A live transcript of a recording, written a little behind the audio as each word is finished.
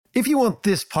If you want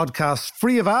this podcast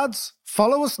free of ads,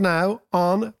 follow us now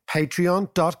on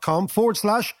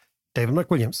patreon.com/David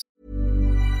McWilliams.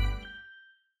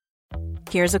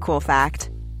 Here's a cool fact.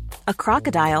 A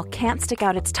crocodile can't stick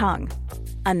out its tongue.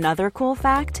 Another cool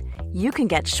fact, you can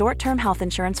get short-term health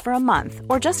insurance for a month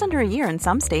or just under a year in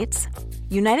some states.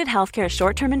 United Healthcare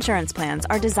short-term insurance plans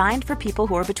are designed for people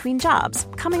who are between jobs,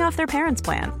 coming off their parents'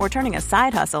 plan, or turning a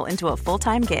side hustle into a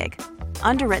full-time gig.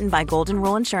 Underwritten by Golden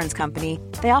Rule Insurance Company,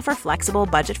 they offer flexible,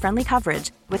 budget-friendly coverage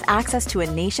with access to a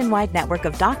nationwide network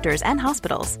of doctors and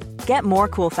hospitals. Get more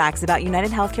cool facts about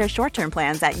United Healthcare short-term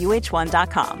plans at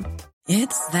uh1.com.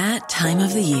 It's that time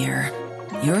of the year.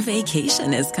 Your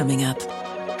vacation is coming up.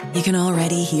 You can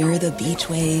already hear the beach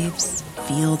waves,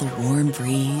 feel the warm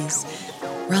breeze,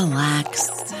 relax,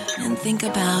 and think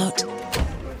about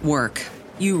work.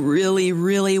 You really,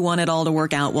 really want it all to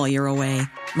work out while you're away.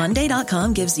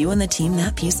 Monday.com gives you and the team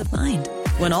that peace of mind.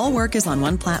 When all work is on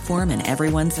one platform and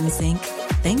everyone's in sync,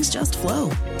 things just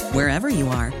flow. Wherever you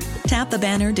are, tap the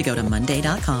banner to go to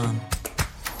Monday.com.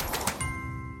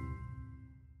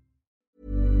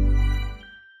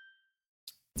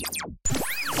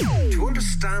 To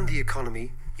understand the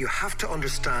economy, you have to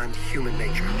understand human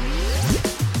nature.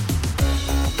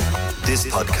 This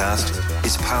podcast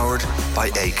is powered by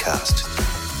Acast.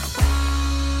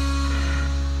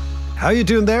 How are you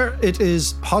doing there? It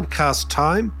is podcast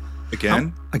time.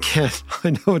 Again? Again.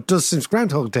 I know it does seem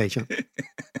Groundhog Day.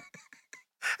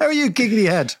 How are you, giggly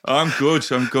head? I'm good.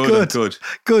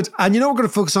 Good. And you know, we're going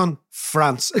to focus on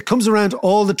France. It comes around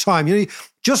all the time. You know,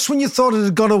 just when you thought it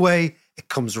had gone away, it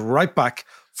comes right back.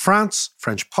 France,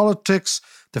 French politics,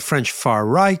 the French far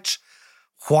right.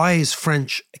 Why is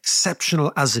French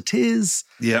exceptional as it is?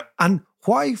 Yeah. And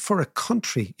why for a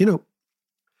country, you know,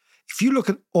 if you look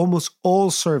at almost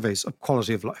all surveys of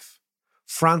quality of life,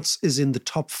 France is in the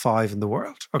top 5 in the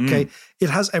world, okay? It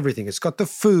has everything. It's got the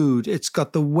food, it's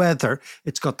got the weather,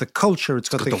 it's got the culture, it's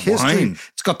got the history, wine.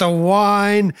 It's got the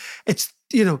wine. It's,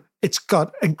 you know, it's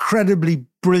got incredibly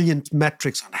brilliant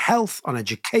metrics on health, on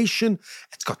education.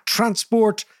 It's got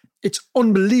transport. It's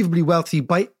unbelievably wealthy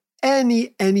by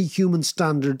any human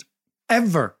standard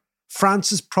ever.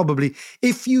 France is probably,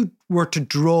 if you were to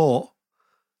draw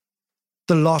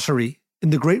the lottery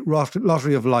in the great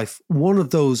lottery of life, one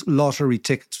of those lottery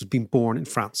tickets was being born in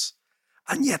France.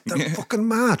 And yet they're fucking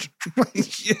mad.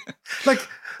 Yeah. Like,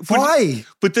 why?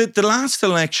 But the last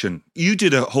election, you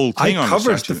did a whole thing on it. I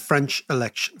covered the French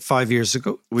election 5 years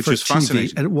ago. Which was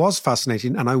fascinating. And it was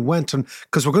fascinating. And I went on,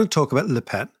 because we're going to talk about Le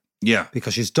Pen. Yeah.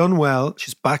 Because she's done well.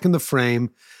 She's back in the frame.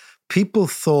 People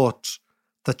thought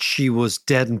that she was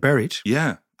dead and buried.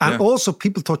 Yeah. And also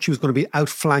people thought she was going to be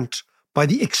outflanked by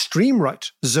the extreme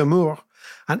right, Zemmour.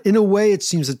 And in a way, it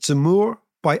seems that Zemmour,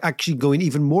 by actually going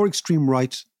even more extreme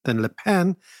right than Le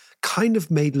Pen, kind of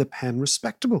made Le Pen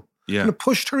respectable. Yeah. And it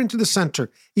pushed her into the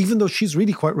centre, even though she's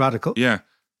really quite radical. Yeah.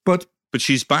 But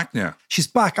she's back now. She's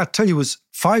back. I'll tell you, it was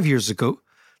 5 years ago,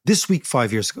 this week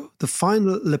 5 years ago, the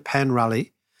final Le Pen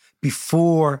rally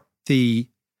before the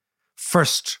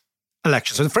first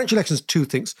election. So the French election is 2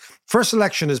 things. First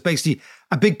election is basically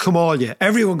a big camalia.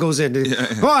 Everyone goes in.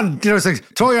 Come on, you know, it's like,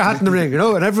 throw your hat in the ring, you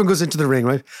know, and everyone goes into the ring,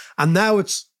 right? And now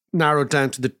it's narrowed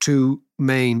down to the 2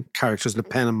 main characters, Le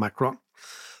Pen and Macron.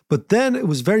 But then it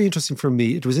was very interesting for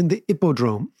me. It was in the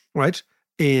Hippodrome, right,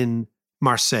 in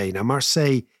Marseille. Now,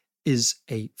 Marseille is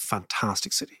a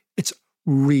fantastic city. It's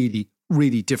really,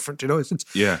 really different, you know.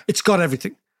 It's got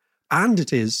everything. And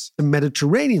it is a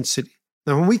Mediterranean city.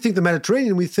 Now, when we think the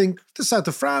Mediterranean, we think the south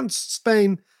of France,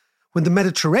 Spain. When the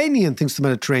Mediterranean thinks the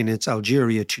Mediterranean, it's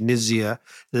Algeria, Tunisia,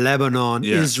 Lebanon,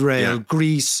 Israel,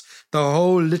 Greece, the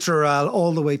whole littoral,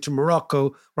 all the way to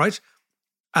Morocco, right?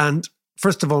 And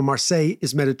first of all, Marseille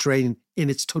is Mediterranean in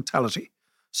its totality.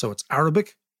 So it's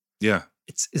Arabic,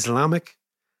 it's Islamic,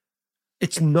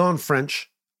 it's non-French,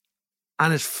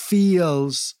 and it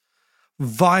feels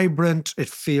vibrant. It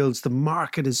feels the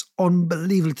market is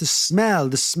unbelievable. The smell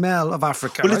of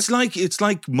Africa. Well, right? it's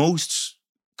like most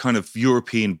kind of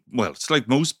European, well, it's like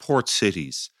most port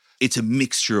cities. It's a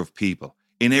mixture of people.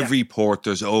 In every port,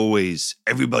 there's always,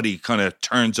 everybody kind of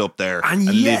turns up there and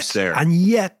lives there. And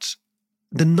yet,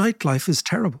 the nightlife is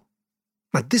terrible.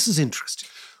 Now, this is interesting.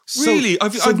 Really?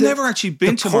 I've never actually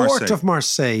been to Marseille. The port of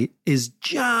Marseille is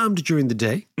jammed during the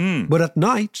day, but at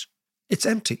night, it's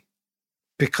empty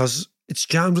because it's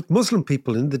jammed with Muslim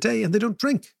people in the day and they don't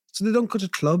drink. So they don't go to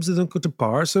clubs, they don't go to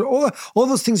bars. So all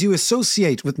those things you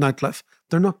associate with nightlife,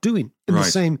 they're not doing in the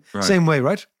same way,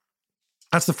 right?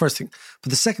 That's the first thing. But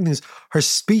the second thing is her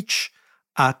speech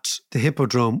at the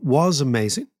Hippodrome was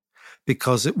amazing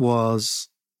because it was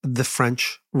the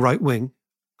French right wing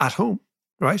at home,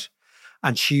 right?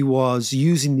 And she was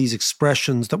using these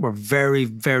expressions that were very,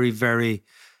 very, very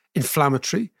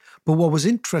inflammatory. But what was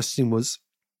interesting was,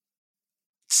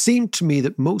 it seemed to me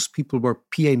that most people were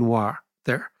pieds noirs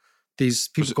there. These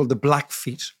people called the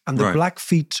Blackfeet. And the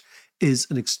Blackfeet is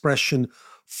an expression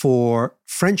for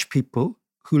French people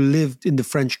who lived in the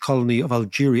French colony of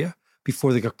Algeria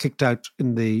before they got kicked out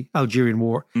in the Algerian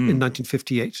War in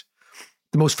 1958.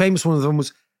 The most famous one of them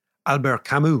was Albert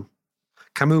Camus.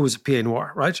 Camus was a pied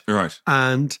noir, right? Right.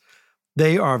 And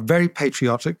they are very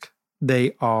patriotic.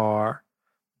 They are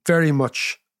very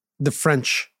much the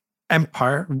French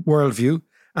Empire worldview.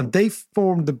 And they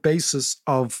formed the basis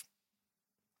of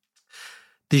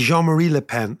the Jean-Marie Le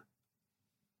Pen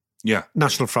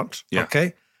National Front. Yeah.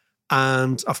 Okay.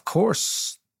 And of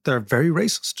course, they're very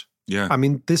racist. Yeah. I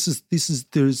mean,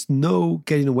 there's no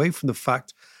getting away from the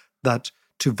fact that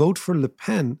to vote for Le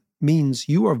Pen means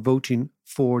you are voting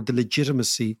for the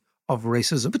legitimacy of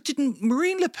racism. But didn't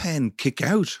Marine Le Pen kick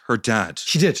out her dad?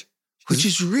 She did. Which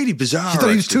is really bizarre. She thought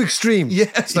he was too extreme. Yeah.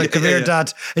 It's like, come here,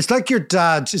 Dad. It's like your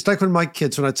dad. It's like when my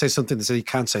kids, when I'd say something, they say, you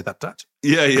can't say that, Dad.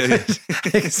 Yeah.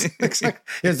 Exactly.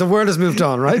 Yes, the world has moved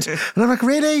on, right? And I'm like,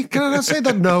 really? Can I not say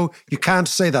that? No, you can't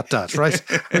say that, Dad, right?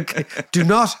 Okay. Do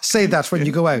not say that when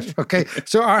you go out, okay?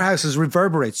 So our house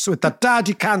reverberates with that, Dad,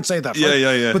 you can't say that, right?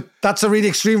 Yeah. But that's a really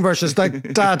extreme version. It's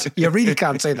like, Dad, you really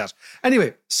can't say that.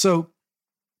 Anyway,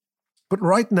 but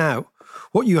right now,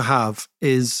 what you have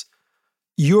is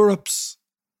Europe's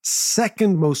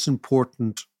second most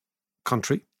important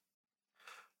country,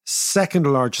 second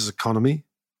largest economy,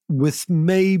 with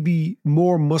maybe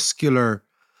more muscular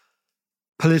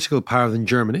political power than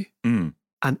Germany.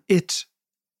 And it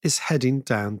is heading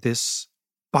down this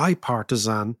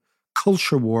bipartisan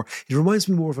culture war. It reminds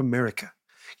me more of America.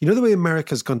 You know the way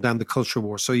America's gone down the culture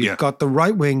war. So you've got the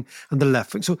right wing and the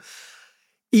left wing. So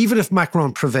even if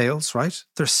Macron prevails, right,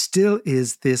 there still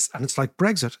is this, and it's like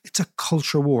Brexit, it's a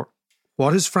culture war.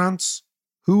 What is France?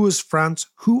 Who is France?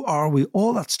 Who are we?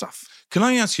 All that stuff. Can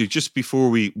I ask you, just before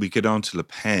we get on to Le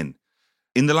Pen,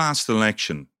 in the last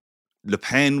election, Le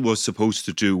Pen was supposed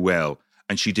to do well,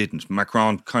 and she didn't.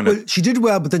 Macron kind of... Well, she did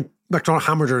well, but then Macron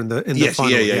hammered her in the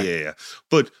final. Yeah.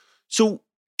 But so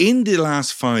in the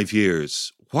last 5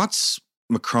 years, what's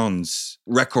Macron's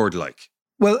record like?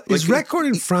 Well, his record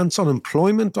in France on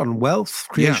employment, on wealth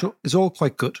creation is all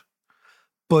quite good.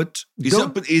 But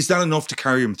is that enough to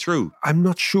carry him through? I'm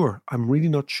not sure. I'm really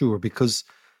not sure, because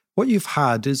what you've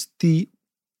had is the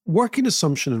working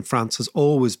assumption in France has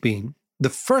always been the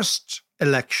first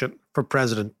election for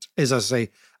president is, as I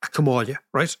say, a Kamalia,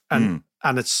 right? And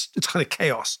it's kind of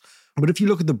chaos. But if you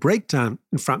look at the breakdown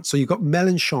in France, so you've got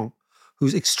Mélenchon,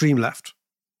 who's extreme left,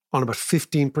 on about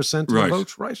 15% of the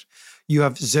vote, right? You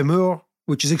have Zemmour,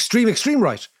 which is extreme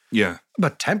right. Yeah.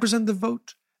 About 10% of the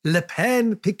vote. Le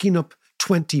Pen picking up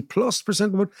 20+%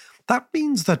 of the vote. That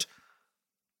means that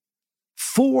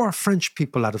 4 French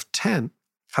people out of 10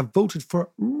 have voted for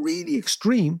really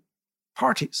extreme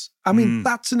parties. I mean,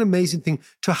 that's an amazing thing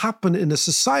to happen in a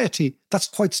society that's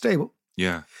quite stable.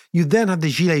 Yeah. You then have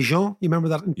the Gilets jaunes. You remember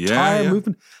that entire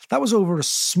movement? That was over a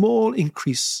small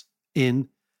increase in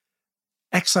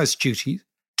excise duty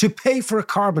to pay for a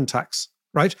carbon tax,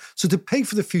 right? So to pay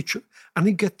for the future. And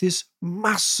you get this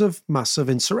massive, massive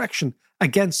insurrection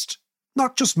against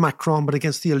not just Macron, but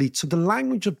against the elites. So the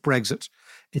language of Brexit,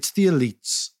 it's the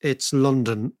elites, it's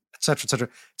London, etc., etc.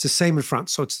 It's the same in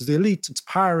France. So it's the elites, it's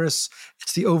Paris,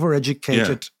 it's the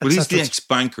overeducated. Yeah. Well, he's the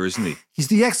ex-banker, isn't he? He's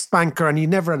the ex-banker, and he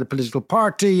never had a political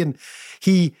party, and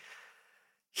he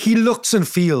looks and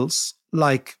feels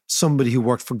like somebody who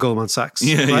worked for Goldman Sachs.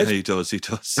 Yeah, right? he does.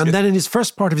 And then in his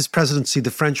first part of his presidency,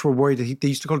 the French were worried that they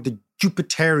used to call it the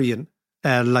Jupiterian,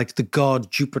 like the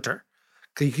god Jupiter.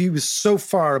 He was so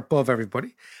far above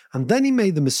everybody. And then he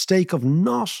made the mistake of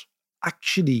not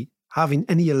actually having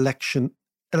any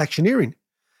electioneering.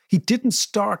 He didn't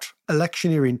start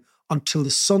electioneering until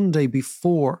the Sunday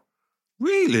before.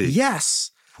 Really?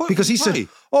 Yes. Because he said,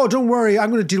 oh, don't worry, I'm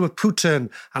going to deal with Putin,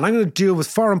 and I'm going to deal with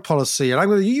foreign policy, and I'm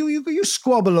going to, you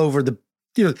squabble over the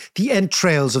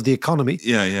entrails of the economy.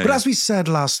 Yeah. But as we said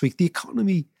last week, the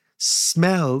economy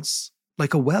smells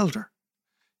like a welder.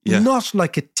 Yeah. Not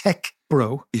like a tech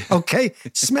bro, okay?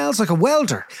 It smells like a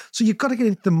welder. So you've got to get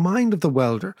into the mind of the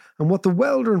welder. And what the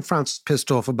welder in France is pissed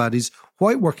off about is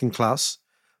white working class.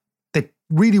 They're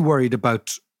really worried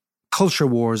about culture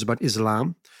wars, about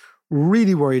Islam,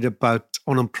 really worried about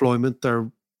unemployment.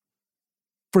 Their,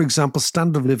 for example,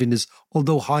 standard of living is,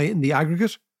 although high in the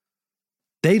aggregate,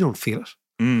 they don't feel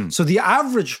it. So the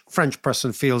average French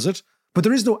person feels it, but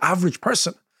there is no average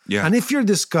person. Yeah. And if you're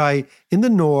this guy in the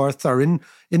north or in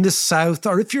the south,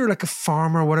 or if you're like a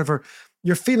farmer or whatever,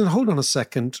 you're feeling, hold on a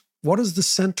second, what has the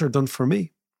centre done for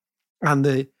me? And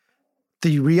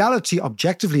the reality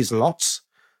objectively is lots.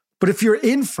 But if you're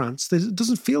in France, it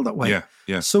doesn't feel that way. Yeah,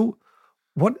 yeah. So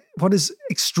what is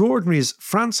extraordinary is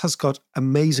France has got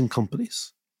amazing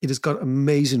companies. It has got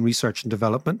amazing research and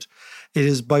development. It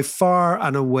is by far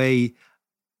and away,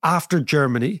 after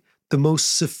Germany, the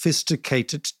most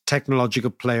sophisticated technological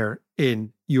player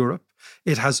in Europe.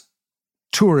 It has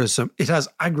tourism, it has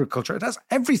agriculture, it has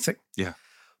everything. Yeah.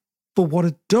 But what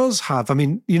it does have, I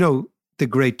mean, you know, the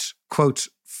great quote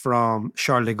from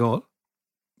Charles de Gaulle.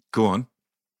 Go on.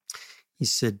 He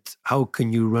said, how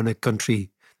can you run a country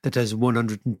that has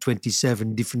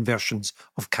 127 different versions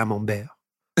of Camembert?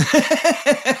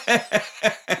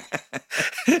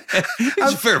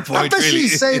 It's a fair point, really. really.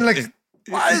 She's saying, like,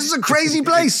 well, this is a crazy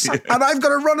place and I've got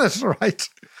to run it, right?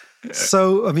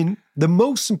 So, I mean, the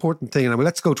most important thing, and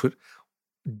let's go to it,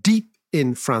 deep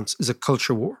in France is a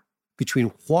culture war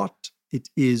between what it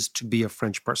is to be a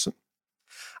French person.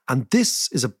 And this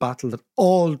is a battle that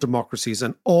all democracies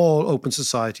and all open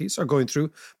societies are going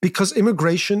through because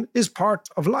immigration is part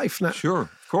of life now. Sure,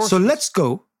 of course. So let's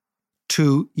go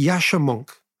to Yascha Mounk,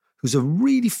 who's a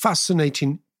really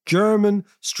fascinating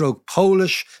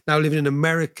German/Polish, now living in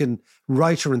American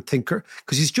writer and thinker,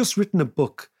 because he's just written a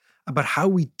book about how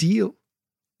we deal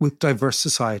with diverse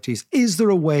societies. Is there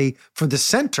a way for the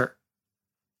centre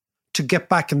to get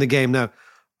back in the game? Now,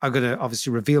 I'm going to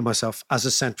obviously reveal myself as a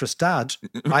centrist dad.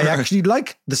 I actually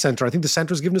like the centre. I think the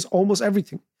centre has given us almost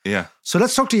everything. Yeah. So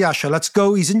let's talk to Yascha. Let's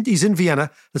go. He's in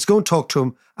Vienna. Let's go and talk to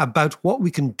him about what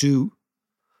we can do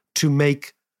to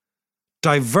make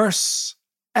diverse,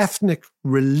 ethnic,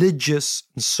 religious,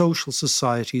 and social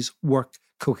societies work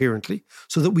coherently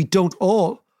so that we don't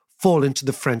all fall into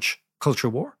the French culture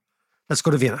war. Let's go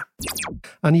to Vienna.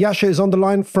 And Yascha is on the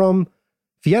line from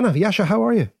Vienna. Yascha, how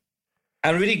are you?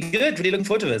 I'm really good. Really looking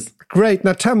forward to this. Great.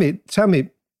 Now tell me,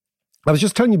 I was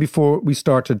just telling you before we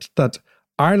started that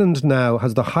Ireland now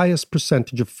has the highest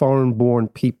percentage of foreign-born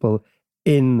people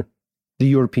in the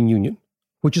European Union,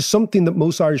 which is something that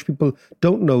most Irish people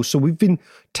don't know. So we've been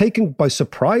taken by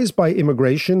surprise by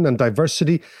immigration and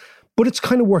diversity, but it's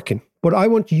kind of working. But I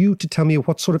want you to tell me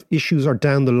what sort of issues are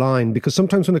down the line, because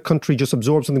sometimes when a country just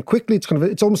absorbs something quickly,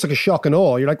 it's almost like a shock and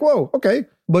awe. You're like, whoa, okay.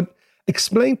 But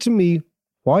explain to me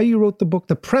why you wrote the book,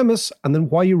 the premise, and then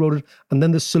why you wrote it, and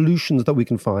then the solutions that we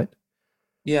can find.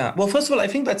 Yeah. Well, first of all, I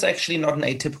think that's actually not an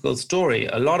atypical story.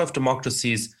 A lot of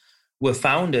democracies were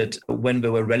founded when they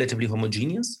were relatively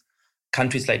homogeneous.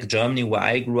 Countries like Germany, where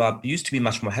I grew up, used to be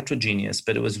much more heterogeneous,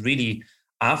 but it was really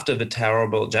after the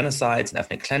terrible genocides and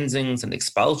ethnic cleansings and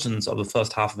expulsions of the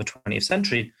first half of the 20th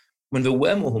century, when they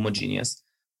were more homogeneous,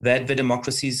 that the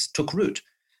democracies took root.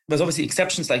 There's obviously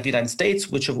exceptions like the United States,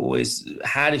 which have always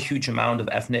had a huge amount of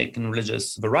ethnic and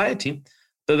religious variety,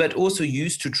 but that also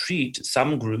used to treat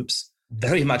some groups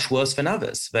very much worse than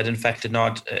others, that in fact did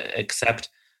not accept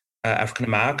African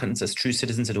Americans as true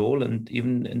citizens at all, and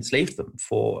even enslaved them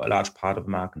for a large part of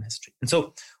American history. And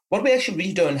so what we actually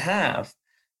really don't have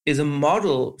is a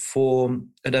model for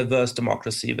a diverse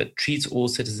democracy that treats all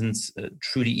citizens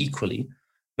truly equally,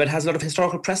 but has a lot of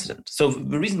historical precedent. So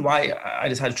the reason why I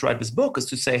decided to write this book is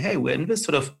to say, hey, we're in this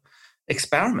sort of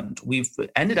experiment. We've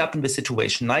ended up in this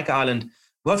situation like Ireland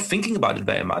without thinking about it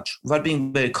very much, without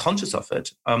being very conscious of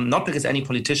it, not because any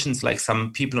politicians, like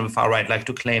some people on the far right like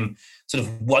to claim, sort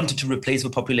of wanted to replace the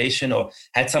population or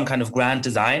had some kind of grand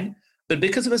design, but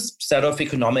because of a set of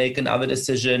economic and other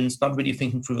decisions, not really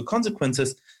thinking through the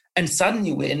consequences. And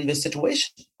suddenly we're in this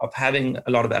situation of having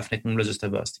a lot of ethnic and religious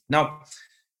diversity. Now,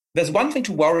 there's one thing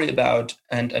to worry about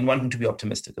and one thing to be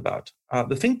optimistic about.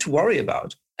 The thing to worry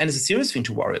about, and it's a serious thing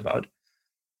to worry about,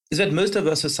 is that most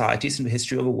diverse societies in the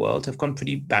history of the world have gone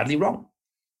pretty badly wrong.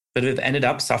 That we've ended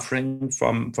up suffering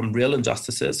from real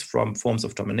injustices, from forms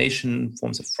of domination,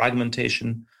 forms of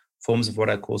fragmentation, forms of what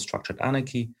I call structured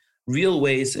anarchy, real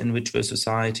ways in which those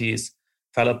societies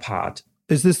fell apart.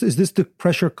 Is this the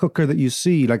pressure cooker that you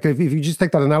see? Like if you just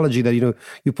take that analogy that,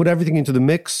 you put everything into the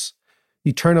mix,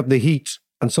 you turn up the heat,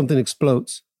 and something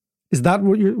explodes. Is that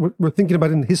what we're thinking about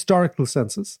in historical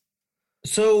senses?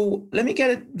 So let me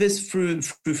get at this through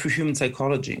human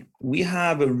psychology. We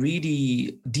have a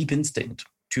really deep instinct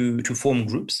to form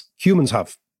groups. Humans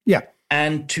have, yeah.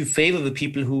 And to favor the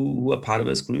people who are part of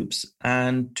those groups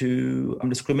and to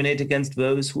discriminate against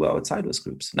those who are outside those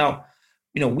groups. Now,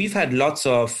 we've had lots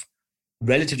of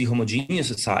relatively homogeneous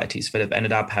societies that have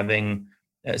ended up having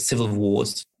civil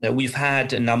wars. We've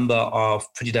had a number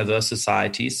of pretty diverse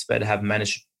societies that have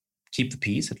managed to keep the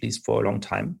peace, at least for a long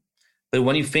time. But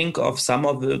when you think of some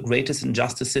of the greatest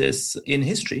injustices in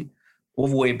history, all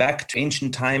the way back to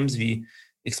ancient times, the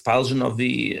expulsion of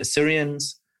the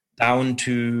Assyrians, down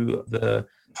to the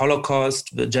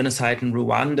Holocaust, the genocide in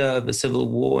Rwanda, the civil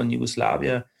war in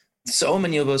Yugoslavia. So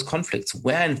many of those conflicts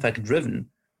were in fact driven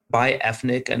by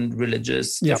ethnic and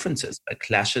religious differences, by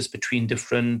clashes between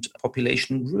different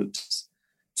population groups.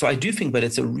 So I do think that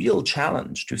it's a real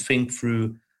challenge to think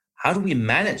through, how do we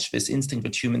manage this instinct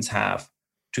that humans have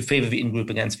to favor the in-group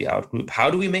against the out-group? How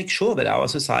do we make sure that our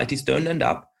societies don't end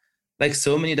up like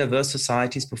so many diverse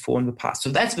societies before in the past? So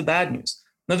that's the bad news.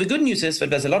 Now, the good news is that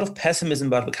there's a lot of pessimism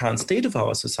about the current state of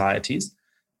our societies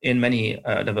in many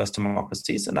diverse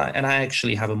democracies. And I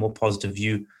actually have a more positive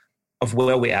view of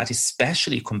where we're at,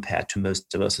 especially compared to most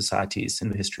diverse societies in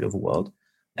the history of the world.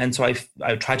 And so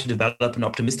I try to develop an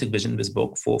optimistic vision in this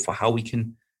book for how we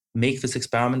can make this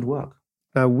experiment work.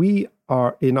 Now, we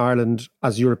are in Ireland,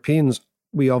 as Europeans,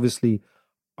 we obviously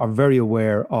are very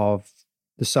aware of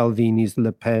the Salvinis, the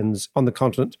Le Pens on the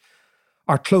continent.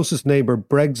 Our closest neighbour,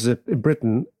 Brexit in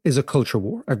Britain, is a culture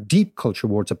war, a deep culture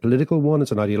war. It's a political one,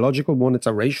 it's an ideological one, it's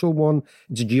a racial one,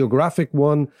 it's a geographic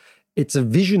one, it's a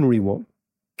visionary one.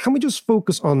 Can we just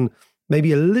focus on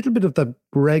maybe a little bit of that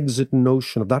Brexit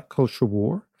notion of that culture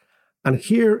war? And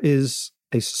here is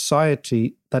a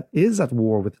society that is at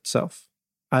war with itself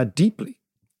deeply,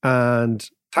 and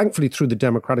thankfully through the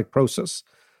democratic process.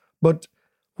 But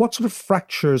what sort of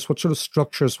fractures, what sort of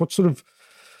structures, what sort of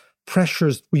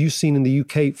pressures were you seeing in the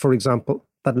UK, for example,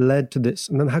 that led to this?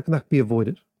 And then how can that be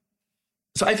avoided?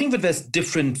 So I think that there's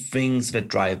different things that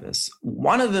drive us.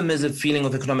 One of them is a feeling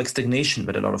of economic stagnation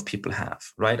that a lot of people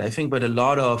have, right? I think that a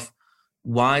lot of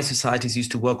why societies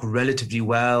used to work relatively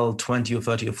well 20 or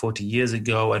 30 or 40 years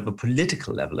ago, at the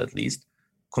political level at least,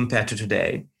 compared to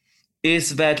today,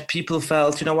 is that people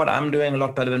felt, you know what, I'm doing a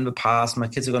lot better than the past. My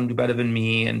kids are going to do better than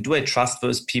me. And do I trust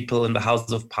those people in the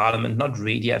Houses of Parliament? Not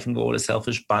really. I think we're all a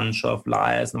selfish bunch of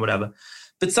liars and whatever.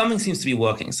 But something seems to be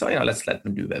working. So, let's let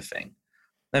them do their thing.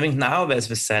 I think now there's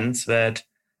the sense that,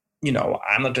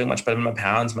 I'm not doing much better than my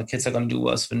parents. My kids are going to do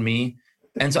worse than me.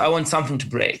 And so I want something to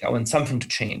break. I want something to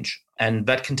change. And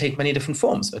that can take many different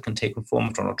forms. It can take the form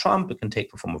of Donald Trump. It can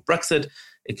take the form of Brexit.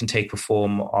 It can take the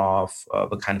form of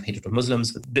the kind of hatred of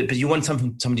Muslims. But you want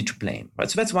somebody to blame, right?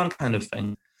 So that's one kind of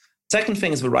thing. Second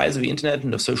thing is the rise of the internet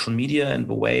and of social media and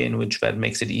the way in which that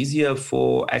makes it easier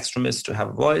for extremists to have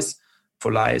a voice,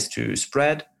 for lies to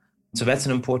spread. So that's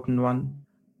an important one.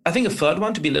 I think a third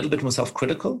one, to be a little bit more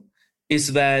self-critical,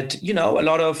 is that, a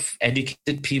lot of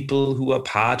educated people who are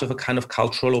part of a kind of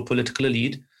cultural or political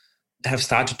elite have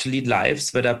started to lead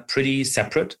lives that are pretty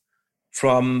separate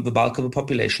from the bulk of the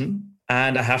population.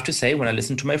 And I have to say, when I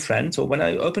listen to my friends or when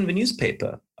I open the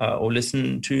newspaper or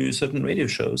listen to certain radio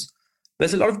shows,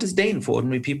 there's a lot of disdain for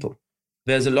ordinary people.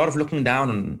 There's a lot of looking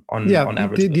down on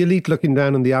average. The elite looking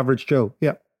down on the average Joe.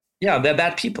 Yeah. Yeah, they're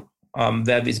bad people.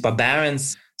 They're these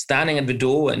barbarians standing at the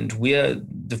door, and we're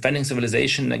defending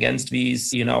civilization against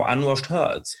these, unwashed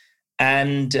herds.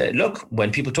 And look,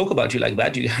 when people talk about you like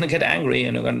that, you're going to get angry,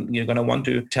 and you're going to want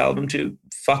to tell them to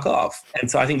fuck off. And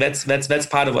so I think that's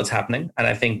part of what's happening. And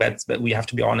I think that we have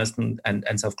to be honest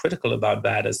and self-critical about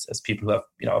that as people who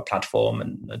have, a platform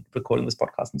and recording this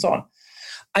podcast and so on.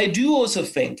 I do also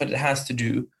think that it has to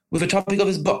do with the topic of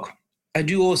his book. I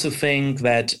do also think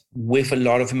that with a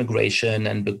lot of immigration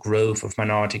and the growth of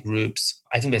minority groups,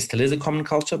 I think there still is a common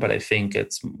culture, but I think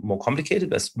it's more complicated.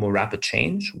 There's more rapid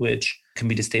change, which can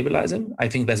be destabilizing. I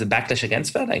think there's a backlash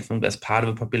against that. I think there's part of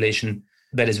a population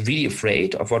that is really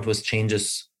afraid of what those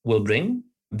changes will bring,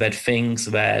 that thinks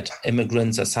that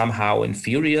immigrants are somehow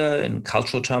inferior in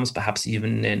cultural terms, perhaps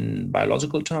even in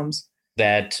biological terms,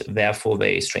 that therefore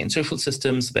they strain social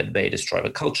systems, that they destroy the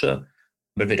culture,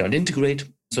 but they don't integrate.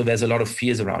 So there's a lot of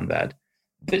fears around that.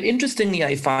 But interestingly,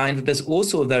 I find that there's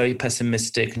also a very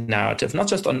pessimistic narrative, not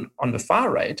just on the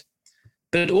far right,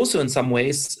 but also in some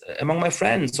ways among my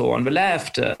friends or on the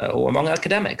left or among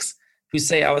academics who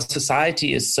say our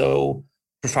society is so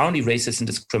profoundly racist and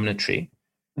discriminatory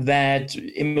that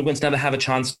immigrants never have a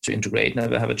chance to integrate,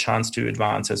 never have a chance to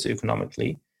advance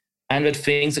socioeconomically, and that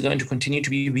things are going to continue to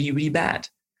be really, really bad.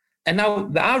 And now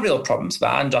there are real problems. There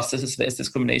are injustices, there's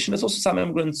discrimination. There's also some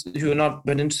immigrants who are not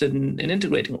very interested in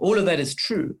integrating. All of that is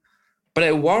true. But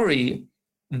I worry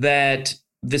that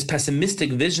this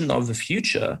pessimistic vision of the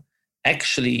future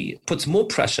actually puts more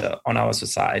pressure on our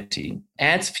society,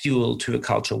 adds fuel to a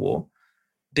culture war,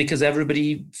 because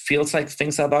everybody feels like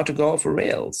things are about to go off the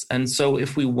rails. And so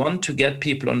if we want to get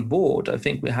people on board, I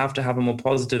think we have to have a more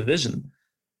positive vision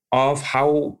of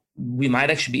how we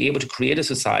might actually be able to create a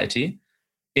society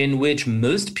in which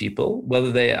most people, whether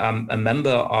they are a member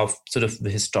of sort of the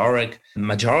historic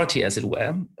majority, as it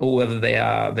were, or whether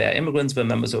they're immigrants, they're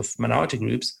members of minority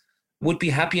groups, would be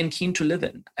happy and keen to live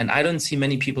in. And I don't see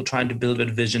many people trying to build that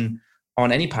vision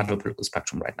on any part of the political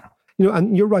spectrum right now.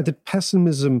 And you're right that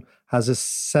pessimism has a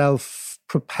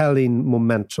self-propelling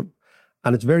momentum.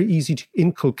 And it's very easy to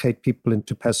inculcate people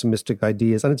into pessimistic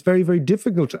ideas. And it's very, very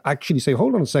difficult to actually say,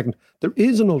 hold on a second, there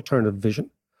is an alternative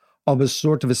vision of a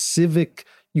sort of a civic,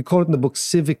 you call it in the book,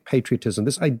 civic patriotism,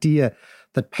 this idea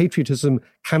that patriotism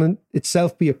can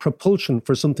itself be a propulsion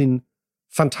for something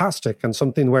fantastic and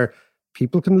something where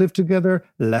people can live together,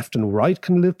 left and right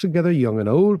can live together, young and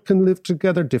old can live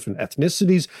together, different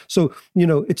ethnicities. So,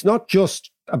 it's not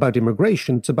just about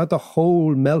immigration, it's about the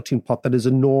whole melting pot that is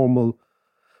a normal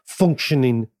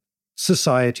functioning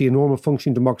society, a normal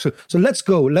functioning democracy. So let's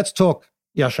talk,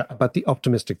 Yascha, about the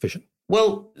optimistic vision.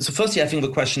 Well, so firstly, I think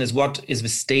the question is, what is the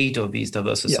state of these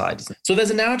diverse societies? Yeah. So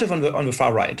there's a narrative on the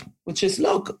far right, which is,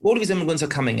 look, all of these immigrants are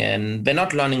coming in, they're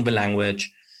not learning the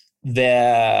language,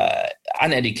 they're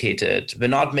uneducated, they're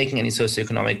not making any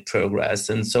socioeconomic progress,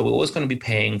 and so we're always going to be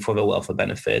paying for their welfare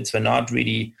benefits, they're not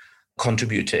really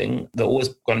contributing, they're always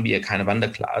going to be a kind of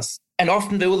underclass. And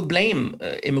often they will blame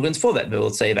immigrants for that. They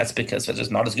will say that's because they're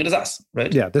just not as good as us,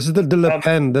 right? Yeah, this is the Le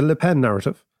Pen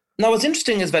narrative. Now, what's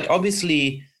interesting is that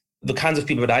obviously the kinds of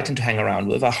people that I tend to hang around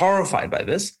with are horrified by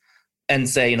this and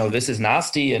say, this is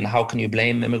nasty and how can you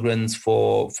blame immigrants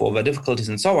for their difficulties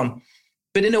and so on.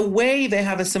 But in a way, they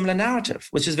have a similar narrative,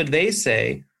 which is that they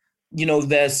say,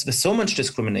 there's so much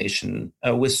discrimination.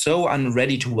 We're so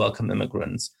unready to welcome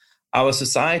immigrants. Our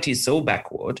society is so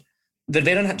backward that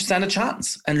they don't have to stand a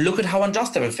chance. And look at how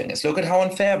unjust everything is. Look at how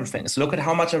unfair everything is. Look at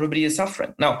how much everybody is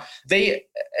suffering. Now, they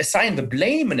assign the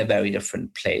blame in a very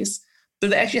different place, but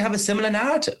they actually have a similar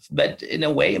narrative. But in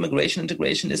a way, immigration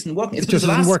integration isn't working. It just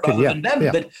isn't working, yeah.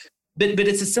 But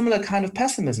it's a similar kind of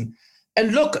pessimism.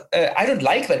 And look, I don't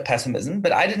like that pessimism,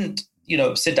 but I didn't,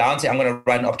 sit down and say, I'm going to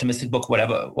write an optimistic book,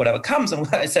 whatever comes. And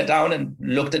I sat down and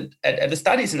looked at the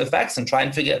studies and the facts and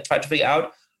tried to figure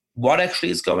out what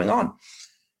actually is going on.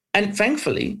 And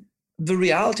thankfully, the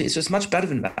reality is just much better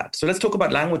than that. So let's talk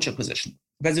about language acquisition.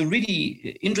 There's a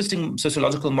really interesting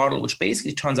sociological model, which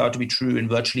basically turns out to be true in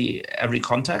virtually every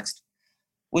context,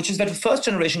 which is that the first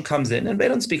generation comes in and they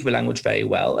don't speak the language very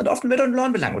well. And often they don't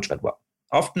learn the language that well.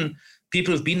 Often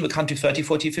people who've been in the country 30,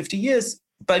 40, 50 years,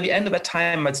 by the end of that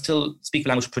time, might still speak the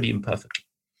language pretty imperfectly.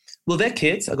 Well, their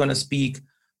kids are going to speak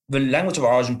the language of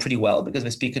origin pretty well because they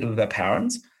speak it with their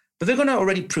parents. But they're going to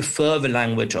already prefer the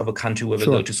language of a country where they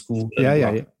go to school.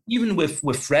 Yeah. Even with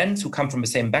friends who come from the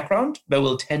same background, they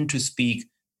will tend to speak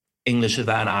English if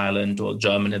they're in Ireland or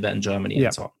German if they're in Germany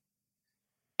and so on.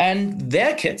 And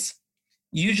their kids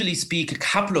usually speak a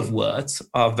couple of words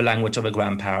of the language of their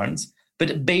grandparents,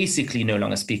 but basically no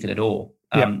longer speak it at all.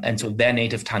 And so their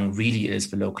native tongue really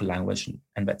is the local language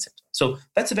and that's it. So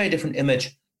that's a very different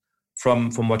image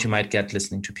from what you might get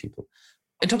listening to people.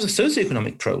 In terms of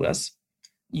socioeconomic progress,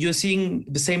 you're seeing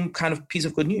the same kind of piece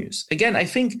of good news. Again, I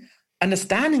think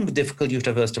understanding the difficulty of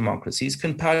diverse democracies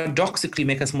can paradoxically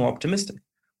make us more optimistic.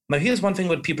 Now, here's one thing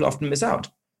that people often miss out.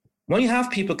 When you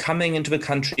have people coming into the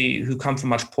country who come from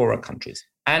much poorer countries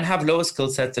and have lower skill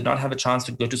sets, did not have a chance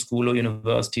to go to school or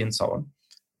university and so on,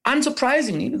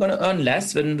 unsurprisingly, they're going to earn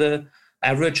less than the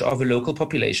average of a local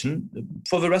population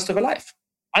for the rest of their life.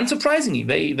 Unsurprisingly,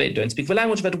 they don't speak the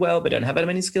language that well. They don't have that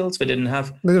many skills. They don't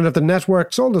have the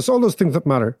networks, all those things that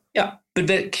matter. Yeah, but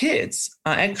the kids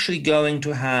are actually going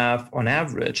to have, on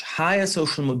average, higher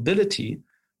social mobility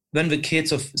than the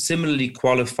kids of similarly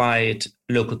qualified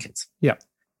local kids. Yeah,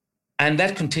 and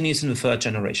that continues in the third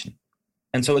generation.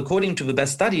 And so, according to the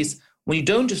best studies, when you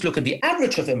don't just look at the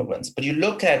average of immigrants, but you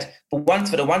look at the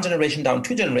ones that are one generation down,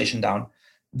 two generation down,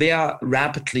 they are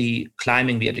rapidly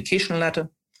climbing the educational ladder.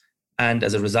 And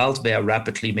as a result, they are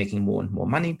rapidly making more and more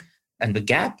money. And the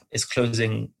gap is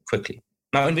closing quickly.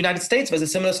 Now, in the United States, there's a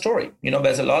similar story.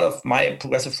 There's a lot of my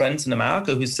progressive friends in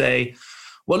America who say,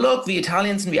 well, look, the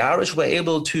Italians and the Irish were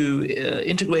able to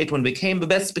integrate when they came, but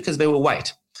that's because they were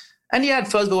white. And yeah,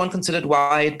 at first they weren't considered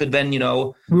white, but then, we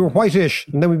were whitish,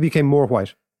 and then we became more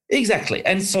white. Exactly.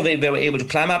 And so they were able to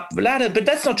climb up the ladder. But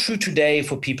that's not true today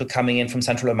for people coming in from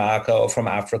Central America or from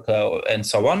Africa and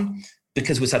so on,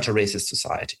 because we're such a racist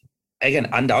society. Again,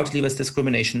 undoubtedly there's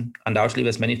discrimination. Undoubtedly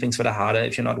there's many things that are harder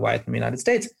if you're not white in the United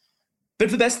States. But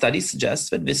the best studies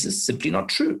suggest that this is simply not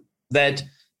true. That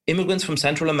immigrants from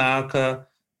Central America,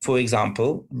 for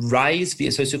example, rise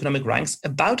via socioeconomic ranks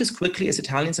about as quickly as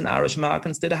Italians and Irish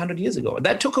Americans did 100 years ago.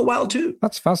 That took a while too.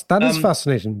 That is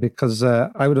fascinating because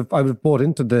I would have bought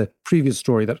into the previous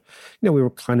story that we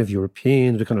were kind of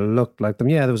Europeans, we kind of looked like them.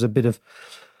 Yeah, there was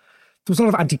was a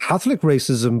lot of anti-Catholic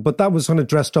racism, but that was kind of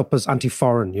dressed up as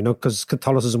anti-foreign, because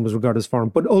Catholicism was regarded as foreign.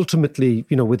 But ultimately,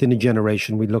 within a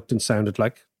generation, we looked and sounded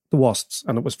like the WASPs,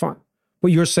 and it was fine.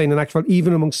 But you're saying, in actual fact,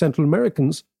 even among Central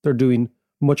Americans, they're doing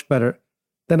much better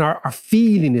than our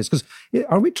feeling is. Because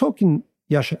are we talking,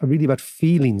 Yascha, really about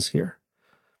feelings here?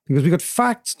 Because we've got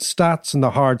facts, stats, and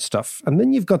the hard stuff. And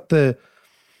then you've got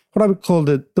what I would call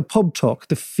the pub talk,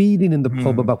 the feeling in the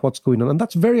pub about what's going on. And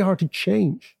that's very hard to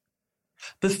change.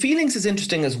 The feelings is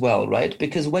interesting as well, right?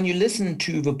 Because when you listen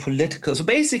to the political... So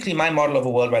basically, my model of a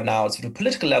world right now is the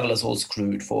political level is all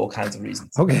screwed for all kinds of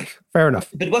reasons. Okay, fair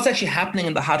enough. But what's actually happening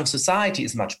in the heart of society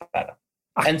is much better.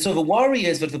 And so the worry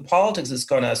is that the politics is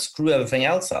going to screw everything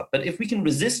else up. But if we can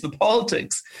resist the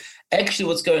politics, actually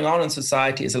what's going on in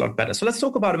society is a lot better. So let's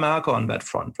talk about America on that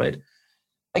front, right?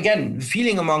 Again, the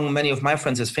feeling among many of my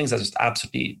friends is things are just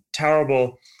absolutely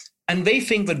terrible. And they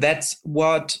think that that's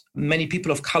what many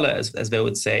people of color, as they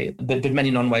would say, but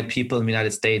many non-white people in the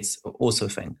United States also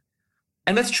think.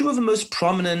 And that's true of the most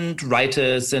prominent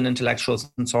writers and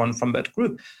intellectuals and so on from that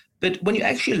group. But when you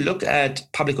actually look at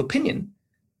public opinion,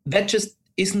 that just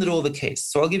isn't at all the case.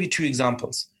 So I'll give you two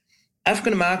examples.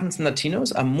 African Americans and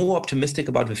Latinos are more optimistic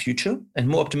about the future and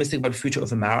more optimistic about the future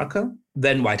of America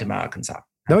than white Americans are.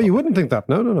 No, you wouldn't think that.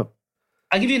 No.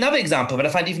 I'll give you another example that I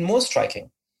find even more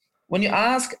striking. When you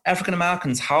ask African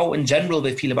Americans how in general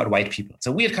they feel about white people, it's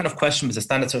a weird kind of question, it's a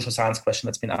standard social science question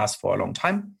that's been asked for a long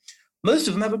time. Most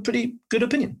of them have a pretty good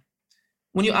opinion.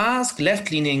 When you ask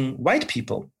left-leaning white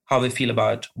people how they feel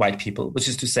about white people, which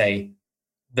is to say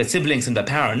their siblings and their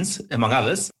parents, among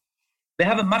others, they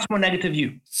have a much more negative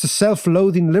view. It's a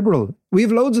self-loathing liberal. We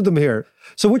have loads of them here.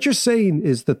 So what you're saying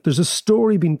is that there's a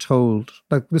story being told.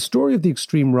 Like the story of the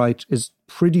extreme right is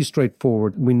pretty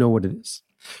straightforward, and we know what it is.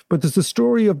 But there's the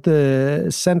story of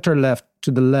the center left to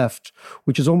the left,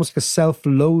 which is almost like a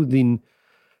self-loathing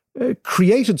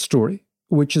created story,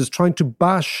 which is trying to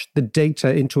bash the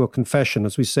data into a confession,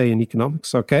 as we say in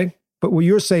economics, okay? But what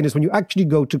you're saying is when you actually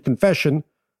go to confession,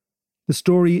 the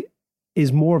story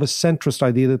is more of a centrist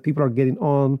idea that people are getting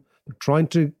on, they're trying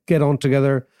to get on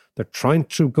together, they're trying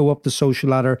to go up the social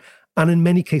ladder, and in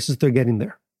many cases, they're getting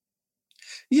there.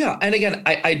 Yeah, and again,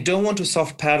 I don't want to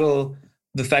soft pedal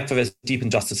the fact that there's deep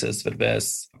injustices, that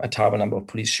there's a terrible number of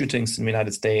police shootings in the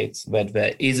United States, that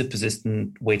there is a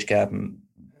persistent wage gap, in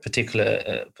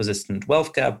particular persistent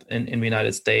wealth gap in the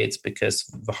United States, because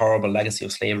the horrible legacy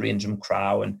of slavery and Jim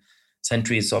Crow and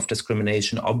centuries of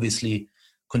discrimination obviously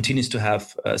continues to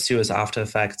have serious after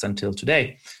effects until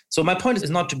today. So my point is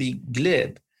not to be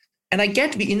glib. And I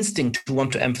get the instinct to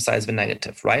want to emphasize the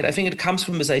negative, right? I think it comes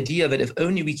from this idea that if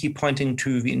only we keep pointing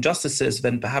to the injustices,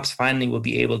 then perhaps finally we'll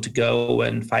be able to go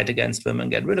and fight against them and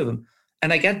get rid of them.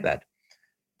 And I get that.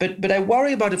 But I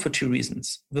worry about it for two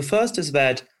reasons. The first is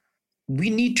that we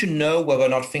need to know whether or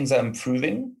not things are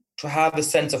improving to have a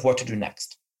sense of what to do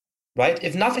next, right?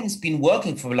 If nothing's been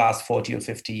working for the last 40 or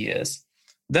 50 years,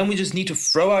 then we just need to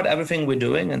throw out everything we're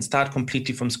doing and start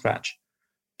completely from scratch.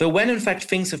 But when in fact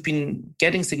things have been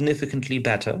getting significantly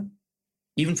better,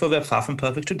 even though they're far from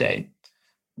perfect today,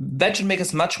 that should make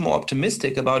us much more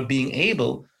optimistic about being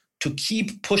able to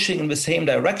keep pushing in the same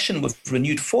direction with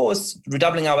renewed force,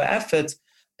 redoubling our efforts,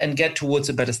 and get towards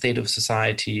a better state of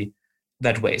society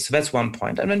that way. So that's one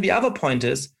point. And then the other point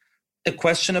is a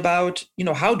question about,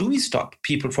 how do we stop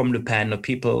people from Le Pen or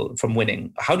people from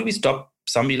winning? How do we stop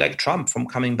somebody like Trump from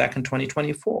coming back in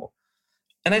 2024?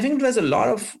 And I think there's a lot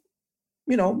of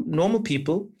normal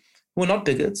people who are not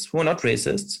bigots, who are not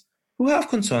racists, who have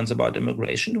concerns about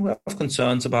immigration, who have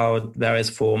concerns about various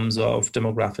forms of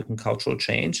demographic and cultural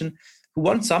change, and who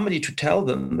want somebody to tell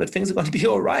them that things are going to be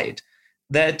all right,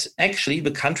 that actually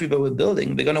the country that we're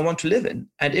building, they're going to want to live in.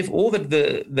 And if all that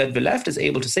the left is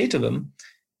able to say to them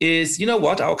is, you know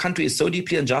what, our country is so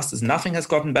deeply unjust, nothing has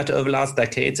gotten better over the last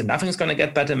decades, and nothing is going to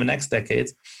get better in the next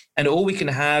decades, and all we can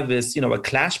have is, a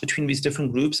clash between these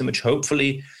different groups in which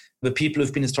hopefully the people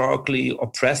who've been historically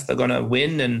oppressed are going to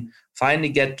win and finally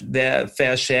get their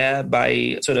fair share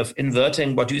by sort of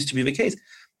inverting what used to be the case.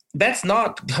 That's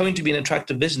not going to be an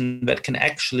attractive vision that can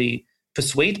actually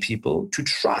persuade people to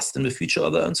trust in the future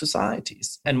of their own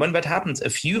societies. And when that happens,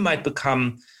 a few might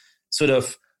become sort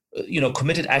of,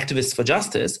 committed activists for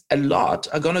justice. A lot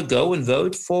are going to go and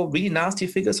vote for really nasty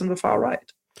figures on the far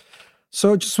right.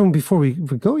 So just before we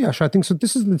go, Yascha, I think so.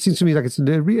 It seems to me like it's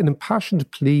an impassioned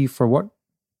plea for what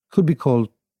could be called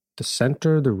the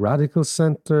center, the radical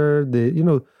center,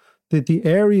 the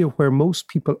area where most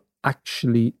people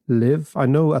actually live. I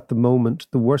know at the moment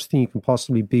the worst thing you can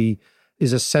possibly be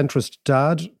is a centrist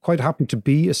dad. Quite happy to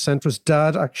be a centrist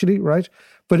dad, actually, right?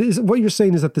 But what you're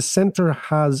saying is that the center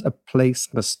has a place,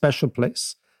 and a special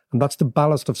place, and that's the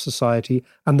ballast of society.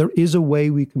 And there is a way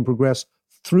we can progress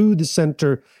through the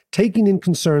centre, taking in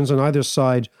concerns on either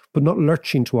side, but not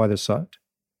lurching to either side.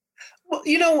 Well,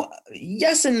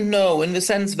 yes and no, in the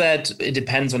sense that it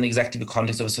depends on exactly the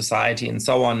context of a society and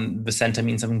so on. The centre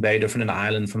means something very different in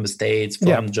Ireland from the States,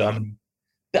 from Germany.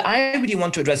 But I really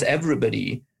want to address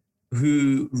everybody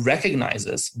who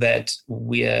recognizes that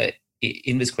we are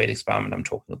in this great experiment I'm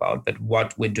talking about, but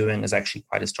what we're doing is actually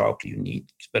quite historically unique,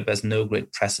 but there's no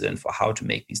great precedent for how to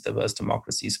make these diverse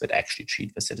democracies that actually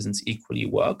treat the citizens equally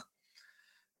work.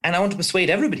 And I want to persuade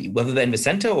everybody, whether they're in the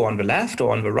center or on the left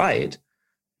or on the right,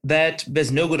 that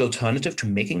there's no good alternative to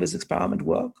making this experiment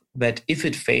work, that if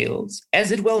it fails,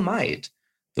 as it well might,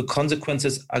 the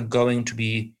consequences are going to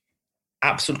be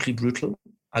absolutely brutal,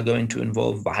 are going to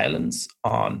involve violence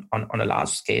on a large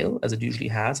scale, as it usually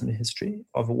has in the history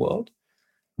of the world.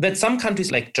 That some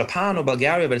countries like Japan or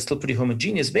Bulgaria, that are still pretty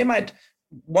homogeneous, they might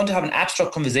want to have an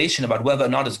abstract conversation about whether or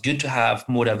not it's good to have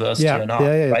more diversity or not.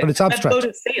 Right? But it's abstract. That vote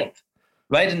has failed.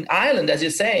 Right? In Ireland, as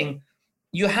you're saying,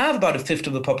 you have about a fifth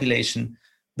of the population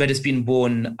that has been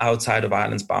born outside of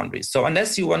Ireland's boundaries. So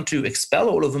unless you want to expel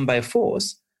all of them by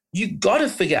force, you got to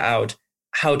figure out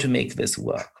how to make this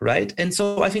work, right? And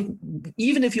so I think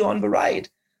even if you're on the right,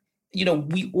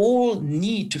 we all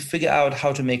need to figure out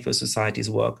how to make those societies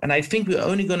work. And I think we're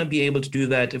only going to be able to do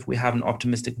that if we have an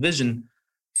optimistic vision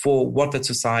for what that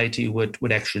society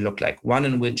would actually look like. One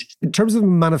in which... In terms of a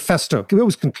manifesto, can we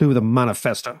always conclude with a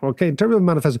manifesto? Okay, in terms of a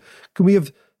manifesto, can we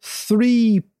have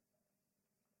 3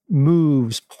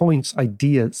 moves, points,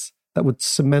 ideas that would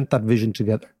cement that vision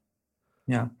together?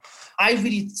 Yeah. I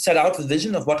really set out the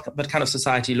vision of what kind of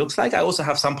society looks like. I also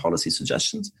have some policy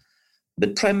suggestions.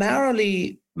 But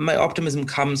primarily, my optimism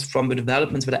comes from the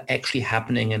developments that are actually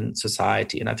happening in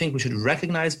society. And I think we should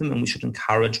recognize them and we should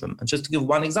encourage them. And just to give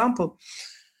one example,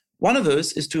 one of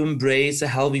those is to embrace a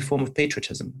healthy form of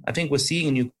patriotism. I think we're seeing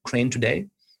in Ukraine today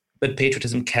that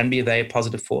patriotism can be a very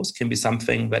positive force, can be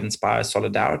something that inspires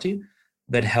solidarity,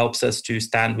 that helps us to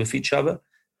stand with each other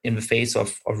in the face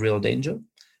of real danger.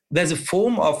 There's a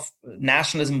form of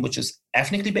nationalism which is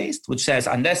ethnically based, which says,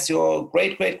 unless your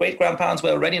great-great-great-grandparents were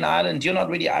already in Ireland, you're not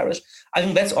really Irish. I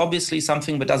think that's obviously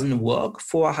something that doesn't work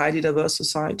for a highly diverse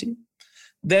society.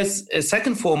 There's a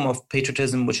second form of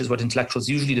patriotism, which is what intellectuals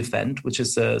usually defend, which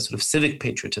is a sort of civic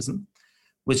patriotism,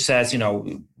 which says,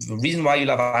 the reason why you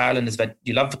love Ireland is that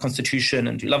you love the Constitution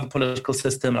and you love the political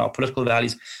system and our political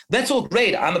values. That's all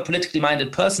great. I'm a politically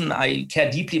minded person. I care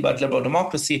deeply about liberal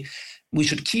democracy. We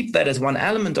should keep that as one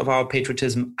element of our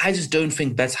patriotism. I just don't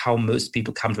think that's how most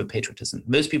people come to patriotism.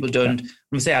 Most people don't, when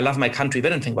they say, I love my country, they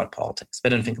don't think about politics. They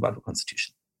don't think about the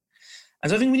Constitution. And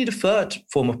so I think we need a third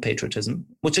form of patriotism,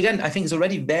 which again, I think is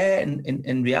already there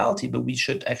in reality, but we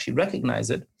should actually recognize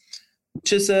it,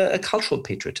 which is a cultural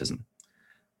patriotism.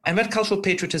 And that cultural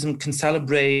patriotism can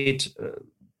celebrate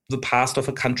the past of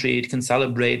a country. It can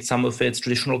celebrate some of its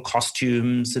traditional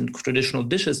costumes and traditional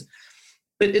dishes.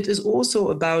 But it is also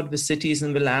about the cities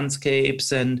and the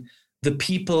landscapes and the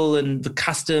people and the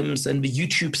customs and the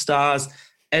YouTube stars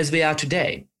as they are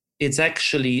today. It's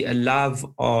actually a love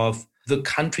of the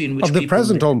country in which of the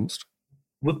present almost.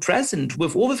 We're present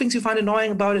with all the things you find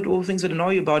annoying about it, all the things that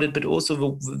annoy you about it, but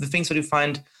also the things that you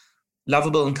find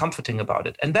lovable and comforting about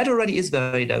it. And that already is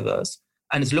very diverse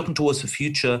and is looking towards the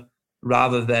future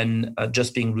rather than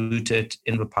just being rooted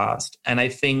in the past. And I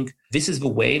think this is the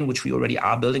way in which we already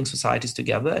are building societies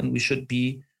together, and we should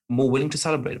be more willing to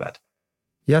celebrate that.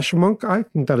 Yascha Mounk, I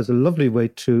think that is a lovely way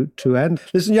to end.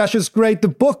 Listen, Yascha, it's great. The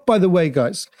book, by the way,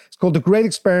 guys, it's called The Great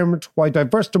Experiment, Why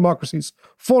Diverse Democracies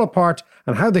Fall Apart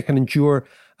and How They Can Endure.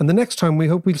 And the next time we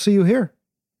hope we'll see you here,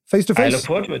 face to face. I look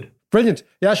forward to it. Brilliant.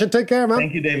 Yascha, take care, man.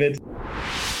 Thank you, David.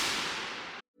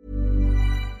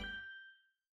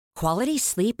 Quality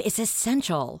sleep is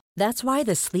essential. That's why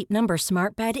the Sleep Number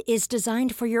Smart Bed is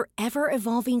designed for your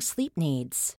ever-evolving sleep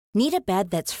needs. Need a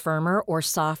bed that's firmer or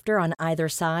softer on either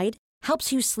side?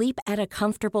 Helps you sleep at a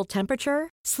comfortable temperature?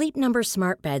 Sleep Number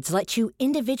Smart Beds let you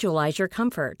individualize your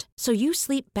comfort, so you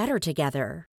sleep better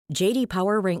together. J.D.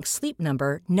 Power ranks Sleep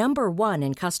Number number 1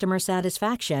 in customer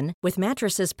satisfaction with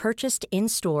mattresses purchased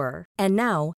in-store. And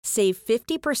now, save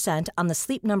 50% on the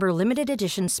Sleep Number Limited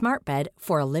Edition Smart Bed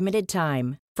for a limited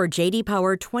time. For J.D.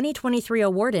 Power 2023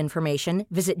 award information,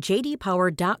 visit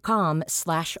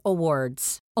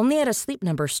jdpower.com/awards. Only at a Sleep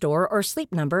Number store or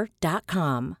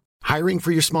sleepnumber.com. Hiring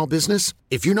for your small business?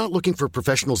 If you're not looking for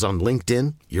professionals on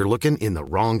LinkedIn, you're looking in the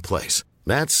wrong place.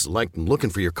 That's like looking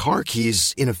for your car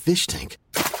keys in a fish tank.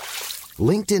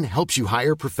 LinkedIn helps you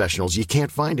hire professionals you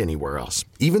can't find anywhere else,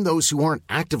 even those who aren't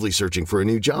actively searching for a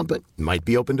new job but might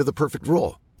be open to the perfect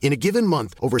role. In a given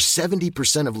month, over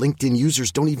 70% of LinkedIn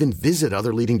users don't even visit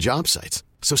other leading job sites.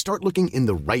 So start looking in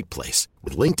the right place.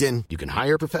 With LinkedIn, you can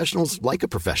hire professionals like a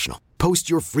professional. Post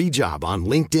your free job on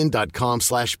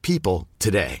linkedin.com/people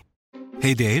today.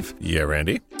 Hey, Dave. Yeah,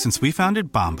 Randy. Since we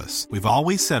founded Bombas, we've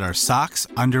always said our socks,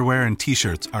 underwear, and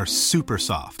T-shirts are super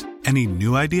soft. Any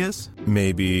new ideas?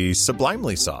 Maybe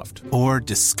sublimely soft. Or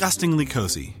disgustingly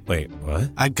cozy. Wait,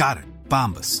 what? I got it.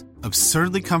 Bombas.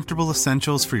 Absurdly comfortable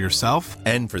essentials for yourself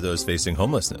and for those facing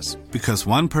homelessness. Because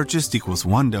one purchased equals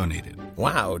one donated.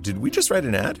 Wow, did we just write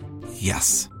an ad?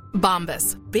 Yes.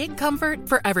 Bombas. Big comfort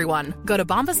for everyone. Go to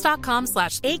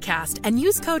bombas.com/ACAST and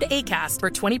use code ACAST for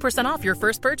 20% off your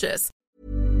first purchase.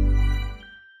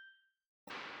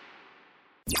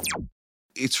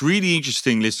 It's really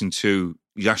interesting listening to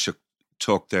Yasha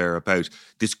talk there about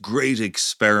this great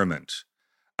experiment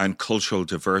and cultural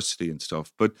diversity and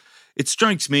stuff. But it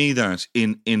strikes me that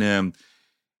in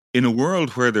a world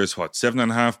where there's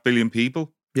 7.5 billion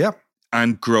people, yeah,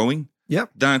 and growing, yeah,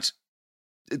 that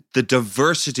the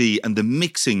diversity and the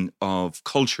mixing of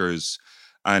cultures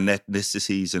and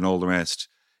ethnicities and all the rest,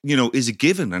 is a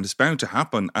given, and it's bound to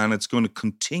happen, and it's going to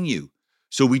continue.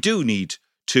 So we do need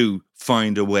to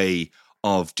find a way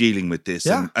of dealing with this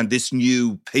and this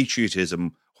new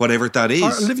patriotism, whatever that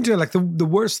is. Living together, like the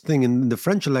worst thing in the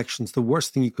French elections, the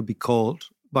worst thing you could be called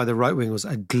by the right wing was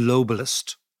a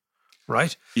globalist,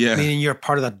 right? Yeah. Meaning you're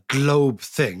part of that globe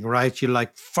thing, right? You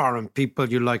like foreign people,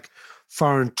 you like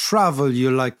foreign travel,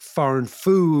 you like foreign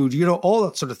food, all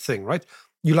that sort of thing, right?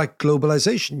 You like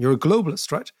globalization, you're a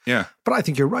globalist, right? Yeah. But I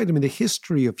think you're right. I mean, the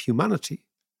history of humanity,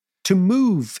 to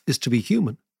move is to be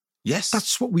human. Yes.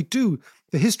 That's what we do.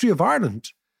 The history of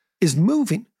Ireland is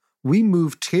moving. We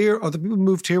moved here, other people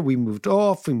moved here, we moved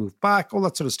off, we moved back, all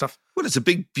that sort of stuff. Well, it's a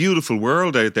big, beautiful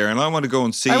world out there, and I want to go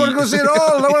and see. I want to go see it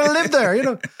all, and I want to live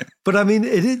there, But I mean,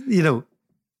 it is,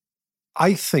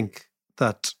 I think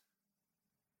that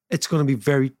it's going to be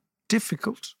very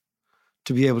difficult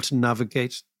to be able to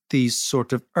navigate these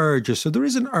sort of urges. So there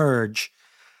is an urge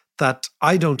that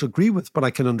I don't agree with, but I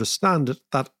can understand it,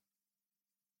 that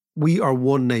we are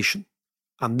one nation.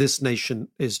 And this nation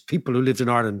is people who lived in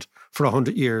Ireland for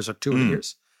 100 years or 200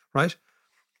 years, right?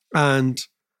 And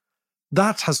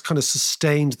that has kind of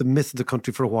sustained the myth of the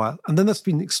country for a while. And then that's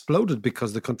been exploded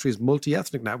because the country is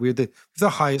multi-ethnic now. We're the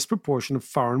highest proportion of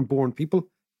foreign-born people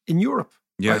in Europe.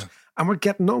 Yeah. Right? And we're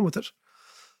getting on with it.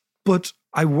 But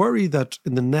I worry that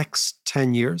in the next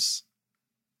 10 years,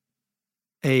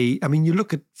 you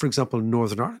look at, for example,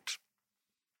 Northern Ireland.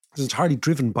 It's entirely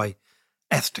driven by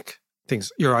ethnic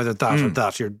things. You're either that or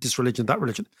that. You're this religion, that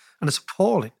religion. And it's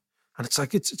appalling. And it's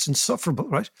like, it's insufferable,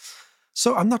 right?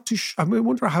 So I'm not too sure. I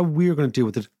wonder how we're going to deal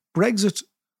with it. Brexit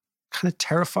kind of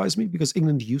terrifies me because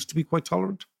England used to be quite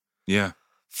tolerant. Yeah.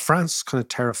 France kind of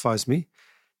terrifies me.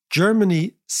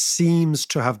 Germany seems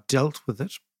to have dealt with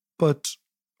it. But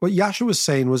what Yasha was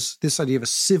saying was this idea of a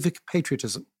civic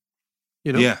patriotism.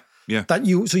 Yeah. That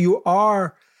you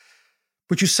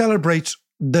celebrate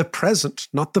the present,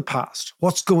 not the past.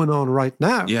 What's going on right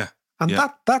now? Yeah. And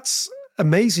that's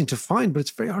amazing to find, but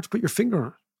it's very hard to put your finger on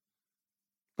it.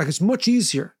 Like, it's much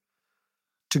easier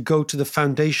to go to the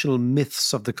foundational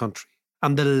myths of the country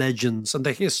and the legends and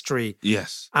the history.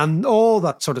 Yes. And all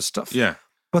that sort of stuff. Yeah.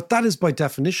 But that is by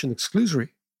definition exclusory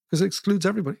because it excludes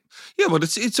everybody. Yeah, but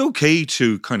it's okay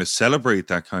to kind of celebrate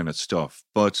that kind of stuff.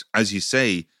 But as you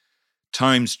say,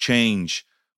 times change.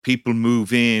 People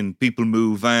move in, people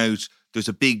move out. There's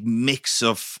a big mix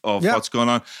of what's going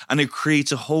on. And it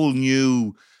creates a whole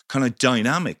new kind of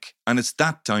dynamic. And it's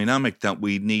that dynamic that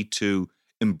we need to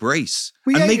embrace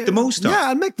and make the most of.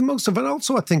 Yeah, and make the most of it.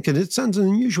 Also, I think it sounds an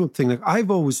unusual thing. Like, I've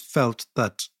always felt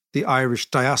that the Irish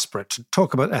diaspora, to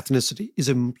talk about ethnicity, is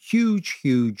a huge,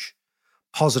 huge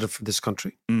positive for this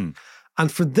country. And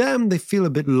for them, they feel a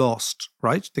bit lost,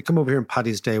 right? They come over here on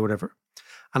Paddy's Day or whatever.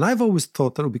 And I've always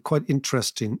thought that it would be quite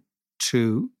interesting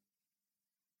to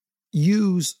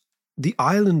use the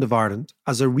island of Ireland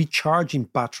as a recharging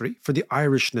battery for the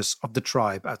Irishness of the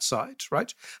tribe outside,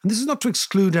 right? And this is not to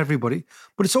exclude everybody,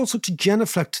 but it's also to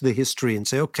genuflect to the history and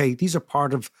say, okay, these are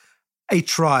part of a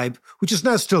tribe, which is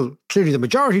now still clearly the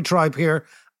majority tribe here,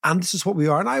 and this is what we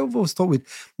are. And I've always thought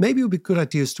maybe it would be good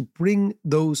ideas to bring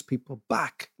those people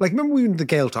back. Like, remember we were in the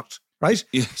Gaeltacht, right?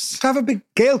 Yes. To have a big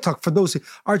Gaeltacht for those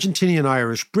Argentinian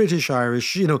Irish, British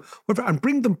Irish, whatever, and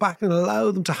bring them back and allow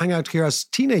them to hang out here as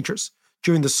teenagers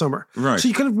during the summer. Right. So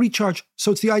you kind of recharge.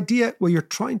 So it's the idea what you're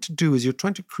trying to do is you're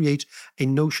trying to create a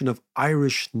notion of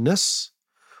Irishness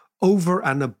over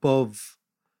and above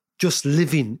just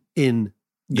living in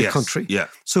the country. Yeah.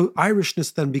 So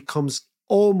Irishness then becomes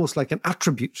almost like an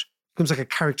attribute, becomes like a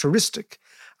characteristic.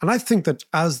 And I think that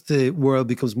as the world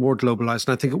becomes more globalized,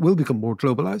 and I think it will become more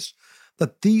globalized,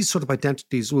 that these sort of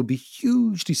identities will be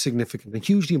hugely significant and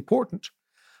hugely important.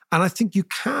 And I think you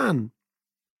can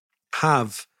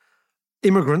have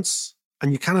immigrants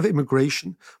and you can have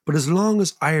immigration, but as long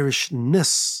as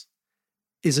Irishness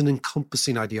is an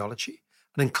encompassing ideology,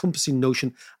 an encompassing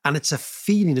notion, and it's a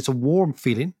feeling, it's a warm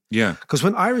feeling. Yeah. Because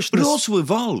when Irishness... But it also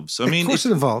evolves. I mean, of course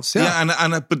it evolves, yeah.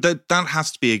 Yeah, but that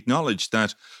has to be acknowledged,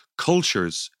 that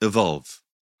cultures evolve.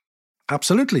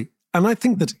 Absolutely. And I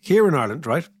think that here in Ireland,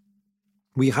 right,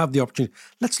 we have the opportunity.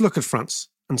 Let's look at France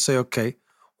and say, okay,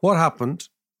 what happened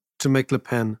to make Le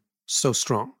Pen so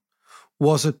strong?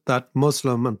 Was it that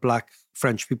Muslim and Black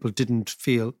French people didn't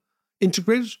feel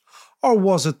integrated? Or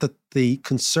was it that the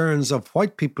concerns of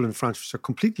white people in France, which are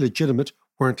completely legitimate,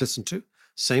 weren't listened to?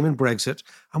 Same in Brexit.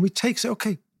 And we say,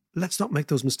 okay, let's not make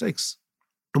those mistakes.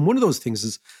 And one of those things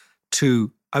is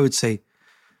to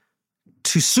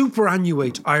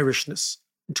superannuate Irishness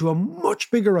into a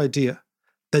much bigger idea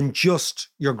than just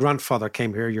your grandfather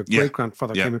came here, your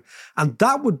great-grandfather came here. And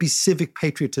that would be civic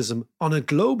patriotism on a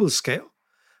global scale.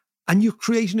 And you're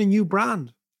creating a new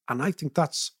brand. And I think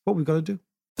that's what we've got to do.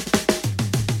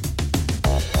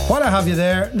 While I have you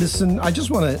there, listen, I just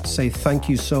want to say thank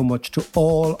you so much to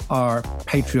all our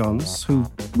Patreons who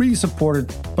really supported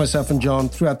myself and John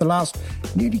throughout the last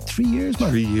nearly 3 years, man.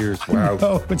 3 years, wow.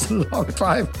 Oh, it's a long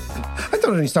time. I thought it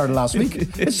only started last week.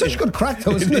 It's such good crack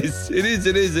though, isn't it? It is.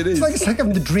 It's like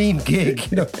having the dream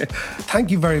gig, you know. Thank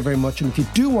you very, very much. And if you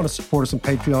do want to support us on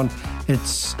Patreon,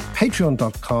 it's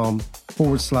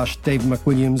patreon.com/David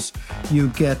McWilliams. You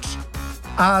get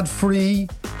ad-free,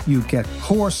 you get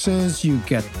courses, you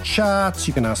get chats,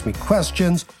 you can ask me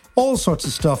questions, all sorts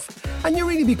of stuff, and you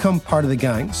really become part of the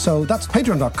gang. So that's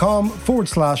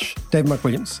patreon.com/David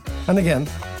McWilliams. And again,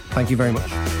 thank you very much.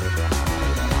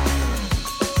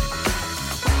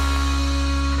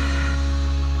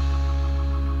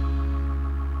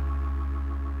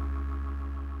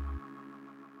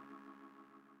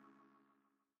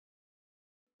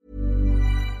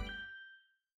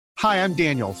 Hi, I'm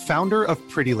Daniel, founder of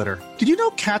Pretty Litter. Did you know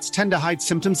cats tend to hide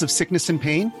symptoms of sickness and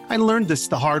pain? I learned this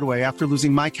the hard way after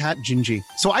losing my cat, Gingy.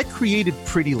 So I created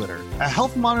Pretty Litter, a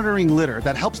health monitoring litter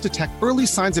that helps detect early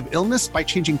signs of illness by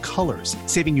changing colors,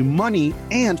 saving you money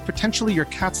and potentially your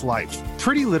cat's life.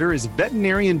 Pretty Litter is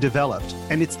veterinarian developed,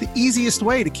 and it's the easiest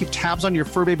way to keep tabs on your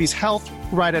fur baby's health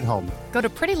right at home. Go to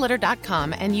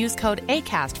prettylitter.com and use code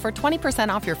ACAST for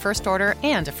 20% off your first order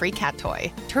and a free cat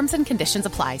toy. Terms and conditions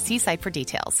apply. See site for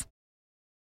details.